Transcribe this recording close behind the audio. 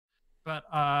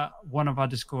but one of our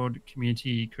Discord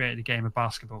community created a game of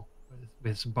basketball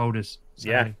with some boulders. So,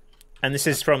 yeah, and this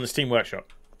is from the Steam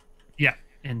Workshop. Yeah,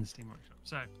 in the Steam Workshop.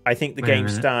 So I think the game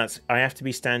starts. I have to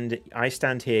be I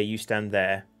stand here, you stand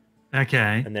there.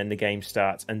 Okay. And then the game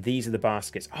starts, and these are the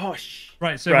baskets. Oh,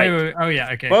 right. So wait. Oh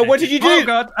yeah. Okay. Well, what did you do? Oh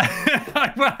god,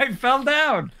 I fell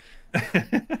down.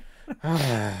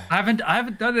 I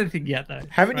haven't done anything yet though.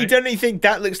 Haven't you done anything?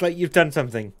 That looks like you've done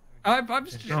something. I'm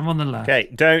on the left. Okay,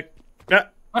 don't.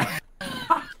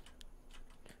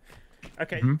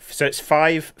 Okay, so it's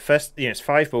five. First, it's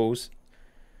 5 balls.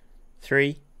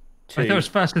 3, 2. I thought it was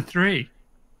first to 3.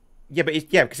 Yeah, but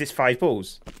because it's 5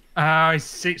 balls. I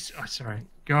see. Oh, sorry.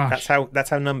 Gosh. That's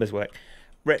how numbers work.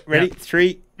 Ready? Yep.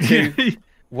 3, 2,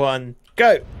 1,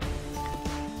 go.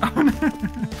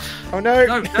 Oh no!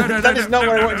 Oh no! That is not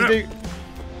what I wanted to do.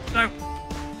 No.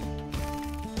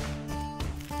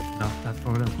 No, that's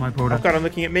my boulder. Oh god, I'm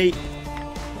looking at me.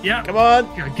 Yeah. Come on.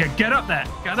 Get up there.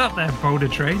 Get up there, boulder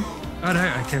train. Oh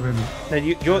no, okay, wait a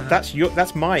minute. No, that's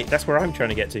where I'm trying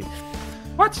to get to.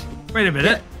 What? Wait a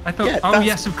minute. Yeah. I thought. Oh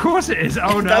yes, of course it is.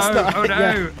 Oh no. Oh no.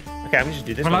 Yeah. Okay, I'm just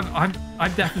do this. Well, I'm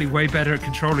definitely way better at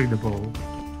controlling the ball.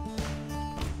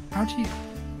 How do you?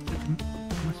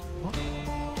 What?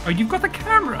 Oh, you've got the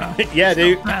camera. Yeah,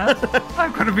 dude.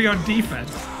 I've got to be on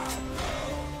defense.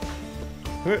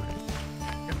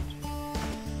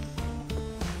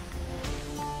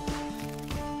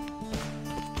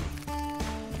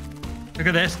 Look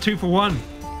at this, 2 for 1.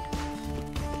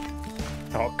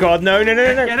 Oh God, no! Get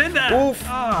in there! Oof.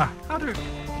 Ah, how do?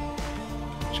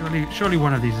 Surely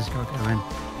one of these has got to go in.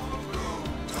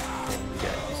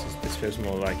 Yeah, this feels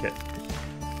more like it.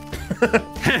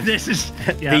 This is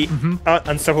the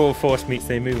unstoppable force meets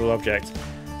the immovable object.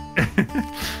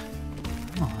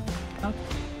 Come on.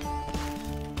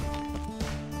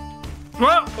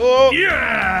 Well, oh.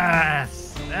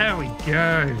 Yes! There we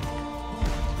go.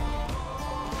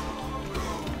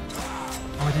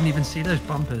 Oh, I didn't even see those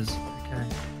bumpers. Okay,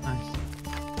 nice.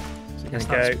 So I guess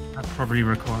that's probably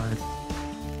required.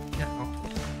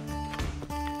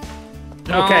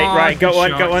 Okay, right, got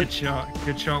one.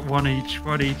 Good shot. One each.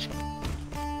 How do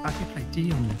you play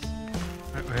D on this?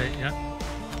 Wait, yeah.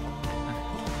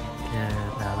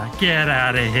 Get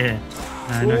out of here.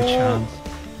 No chance.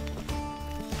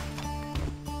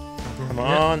 Come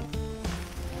on.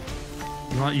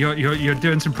 You're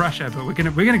doing some pressure, but we're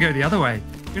gonna go the other way.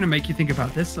 We're gonna make you think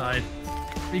about this side.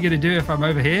 What are you gonna do if I'm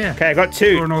over here? Okay, I got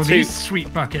 2. Pouring all these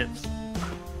sweet buckets.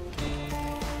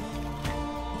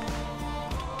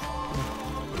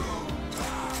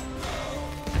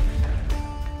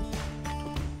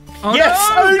 Oh, yes!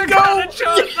 No, oh, goal!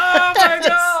 Yes! Oh my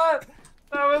god!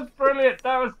 That was brilliant.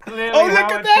 That was clearly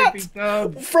look at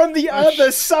that! From the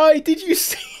other side, did you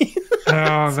see that?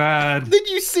 Oh man! Did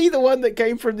you see the one that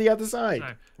came from the other side?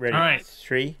 So, ready? All right.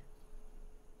 3,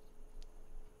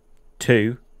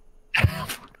 2.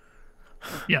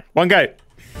 Yeah. 1 go.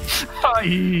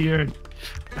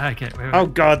 Okay. Wait. Oh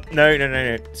god,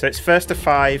 no. So it's first to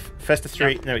 5, first to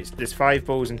 3. Yeah. No, there's 5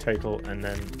 balls in total, and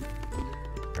then.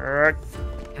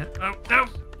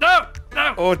 No!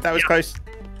 Oh, that was close.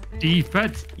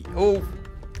 Defense. Oh.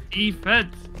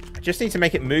 Defense. I just need to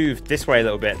make it move this way a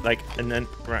little bit, and then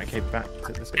okay, back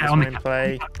to this way in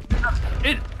play.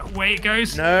 Away it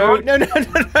goes. No.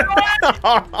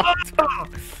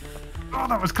 Oh,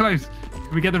 that was close.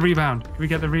 Can we get the rebound?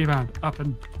 Up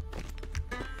and.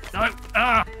 No.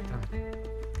 Ah.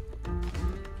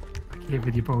 Back here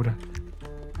with your boulder.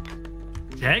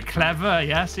 Yeah, clever.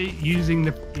 Yeah, see, using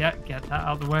the get that out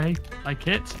of the way, like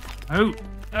it. Oh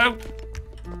no!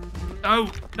 Oh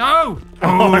no!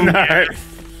 Oh no! Yeah.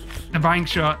 The bank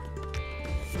shot.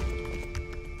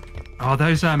 Oh,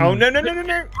 those Oh no!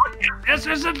 Yes,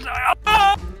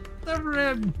 oh, the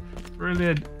rim,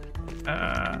 brilliant.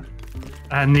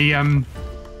 And the Oh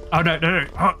no!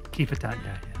 Oh, keep it down.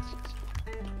 Yeah,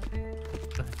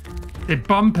 yes. The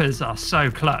bumpers are so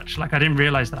clutch. Like I didn't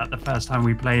realize that the first time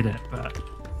we played it, but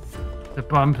the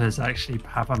bumpers actually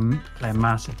play a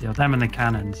massive deal. Them and the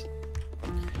cannons.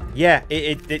 Yeah,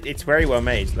 it's very well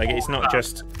made. Like it's not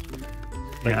just.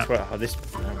 Like, yeah. Well, this.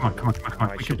 Come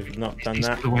on. I should have not done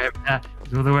that.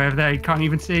 He's all the way over there. You can't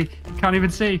even see.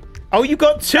 Oh, you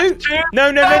got 2.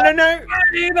 No.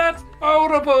 That's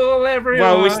foldable, everyone.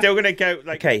 Well, we're still gonna go.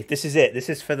 Like, okay, this is it. This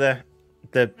is for the.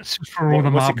 This is for all the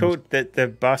what's marbles. it called? The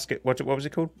basket. What was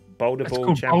it called? Boulder It's Ball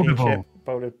called Championship.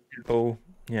 Boulder Ball.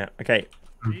 Yeah. Okay.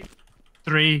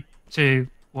 3, 2,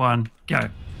 1, go.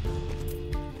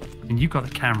 And you got the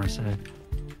camera, so.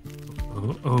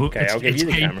 Okay, I'll give you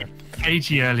the camera.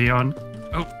 Cagey early on.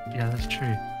 Oh, yeah, that's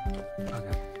true.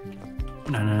 Okay.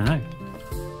 No.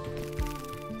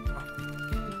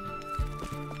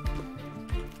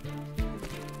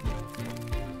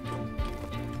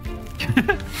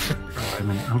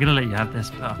 I'm gonna let you have this,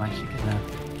 but I'm actually gonna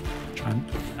try and.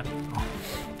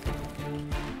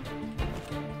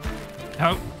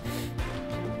 Oh.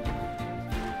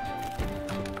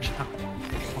 Push it up.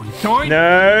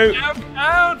 No.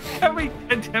 Down.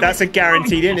 That's a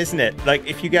guaranteed in, isn't it? Like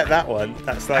if you get that one,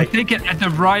 that's like. I think at the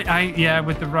right,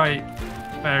 with the right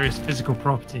various physical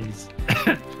properties.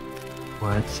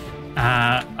 Words.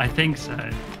 I think so.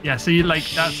 Yeah. So you like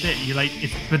that's it. You like,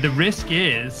 but the risk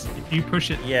is if you push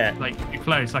it, like too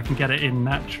close, I can get it in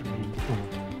naturally, or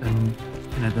than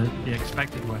the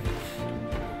expected way.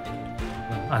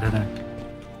 Well, I don't know.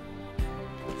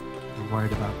 I'm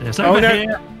worried about this. Over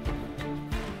here.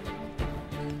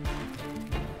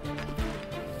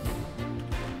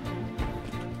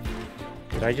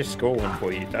 Did I just score one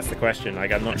for you? That's the question.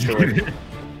 Like, I'm not sure.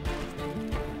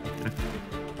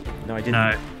 No, I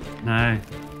didn't. No.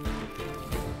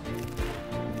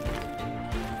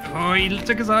 Oh, he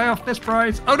took his eye off this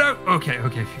prize. Oh no. Okay.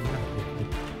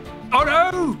 Oh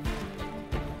no.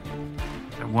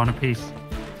 Is it one apiece?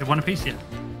 Is it one apiece yet?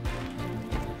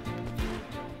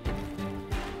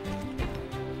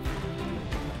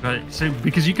 Right. So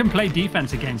because you can play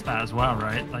defense against that as well,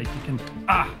 right? Like you can.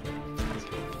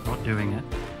 Not doing it.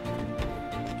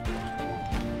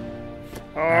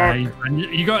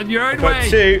 You got your own way.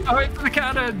 Two. Oh, it's the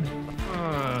cannon.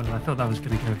 Oh, I thought that was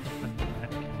going to go. Okay.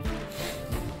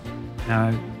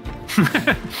 No.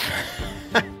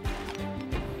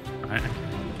 Right. Okay.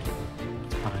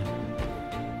 It's fine.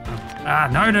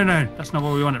 Oh. No. That's not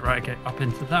what we wanted. Right. Okay. Up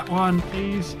into that one,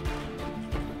 please.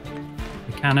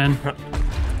 The cannon.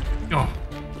 Oh,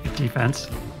 good defense.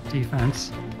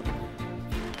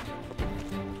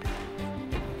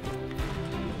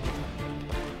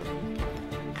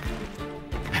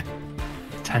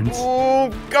 Tense. Oh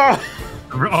God!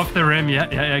 Off the rim,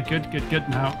 yeah. Good.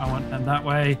 Now I want them that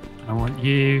way. I want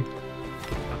you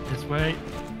up this way.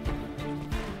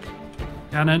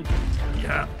 Cannon,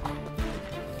 yeah.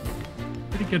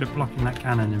 Pretty good at blocking that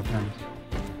cannon in front.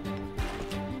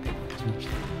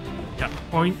 Yeah,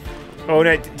 point. Oh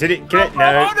no! Did it get it?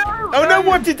 No. Oh no!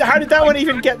 How did that one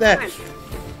even get there?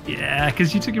 Yeah,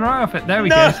 because you took your eye off it. There we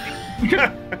go.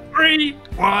 3-1.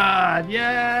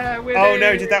 Yeah. Oh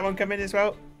no! Did that one come in as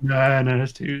well? No,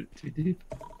 that's too deep.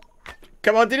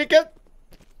 Come on! Did it get?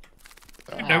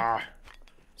 Nope.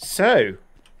 So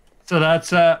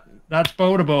that's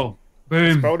Boulder Bowl. Boom.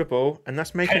 That's Boulder Bowl, and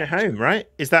that's making it home, right?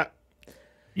 Is that?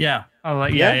 Yeah. Oh,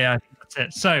 yeah. I think that's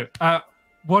it. So,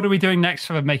 what are we doing next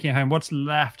for making it home? What's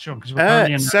left, Sean? Because we're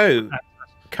currently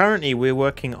currently we're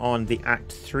working on the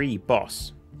Act 3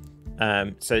 boss.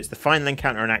 So it's the final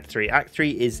encounter in Act 3. Act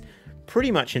 3 is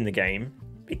pretty much in the game.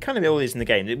 It kind of all is in the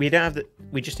game.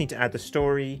 We just need to add the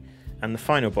story and the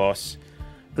final boss.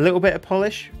 A little bit of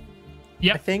polish,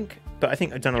 I think. But I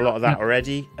think I've done a lot of that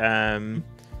already. And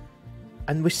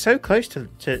we're so close to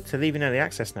leaving early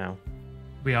access now.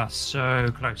 We are so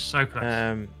close. So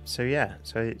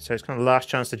it's kind of last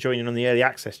chance to join in on the early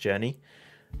access journey.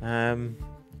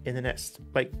 In the next,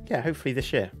 hopefully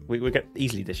this year. We'll get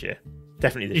easily this year.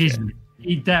 Definitely this year.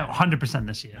 100%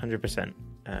 this year. 100%.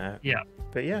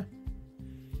 But yeah.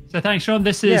 So thanks, Sean.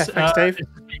 This is thanks, Dave.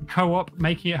 Co-op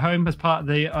Making It Home as part of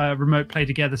the Remote Play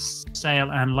Together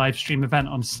sale and live stream event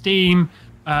on Steam.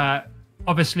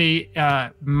 Obviously,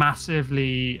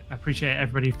 massively appreciate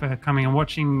everybody for coming and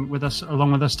watching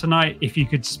along with us tonight. If you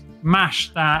could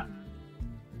smash that,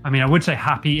 I mean, I would say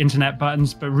happy internet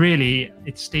buttons, but really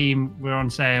it's Steam. We're on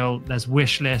sale. There's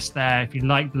wish list there. If you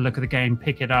like the look of the game,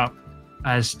 pick it up.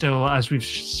 As we've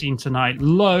seen tonight,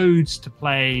 loads to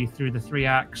play through the 3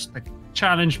 acts, the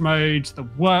challenge modes, the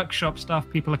workshop stuff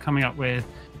people are coming up with.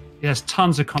 There's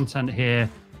tons of content here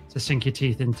to sink your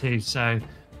teeth into. So,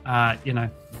 if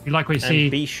you like what you see,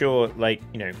 be sure,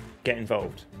 get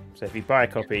involved. So if you buy a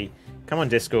copy, come on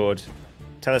Discord,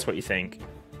 tell us what you think.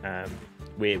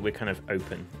 We're kind of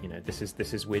open. This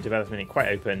is we're developing it quite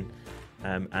open,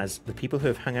 as the people who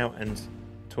have hung out and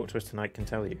talked to us tonight can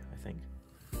tell you, I think.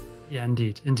 Yeah,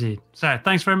 indeed. So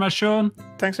thanks very much, Sean.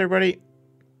 Thanks, everybody.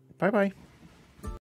 Bye-bye.